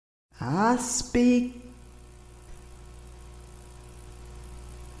I speak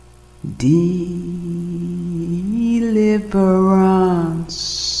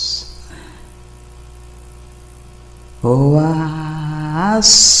deliverance. Oh, I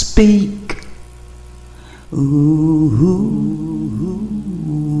speak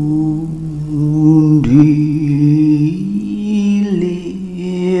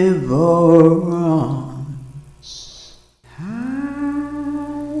deliverance. Hide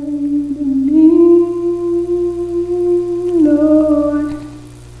me, Lord,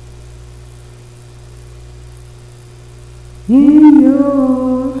 in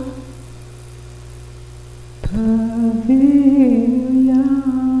your pavilion.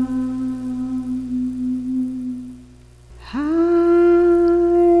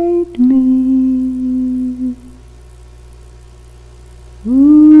 Hide me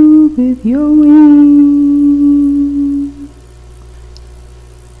with your wings.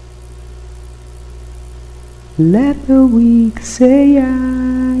 Let the weak say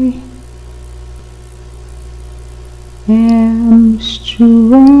I am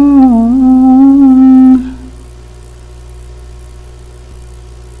strong.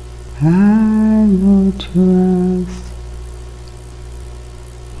 I will trust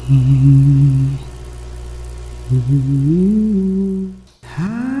in you.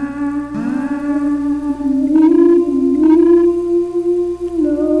 Hide me,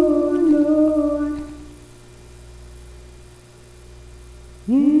 Lord,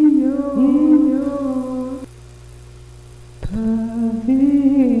 in your pavilion.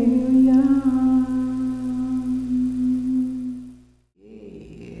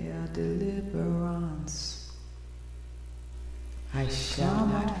 Yeah, deliverance. I shall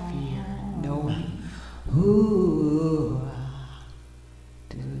not fear, no. Ooh,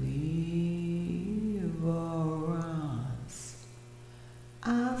 deliverance.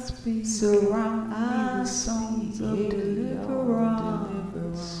 I speak, surround me with songs of deliverance.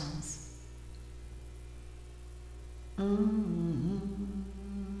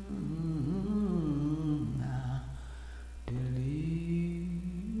 Deliverance.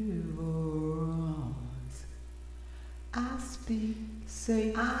 I speak,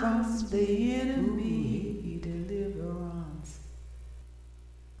 safe from the enemy, deliverance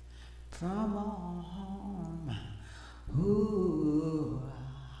from all harm. Ooh,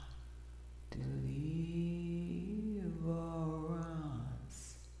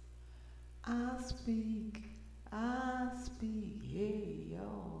 deliverance. I speak, hey,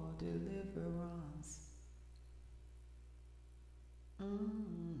 your deliverance.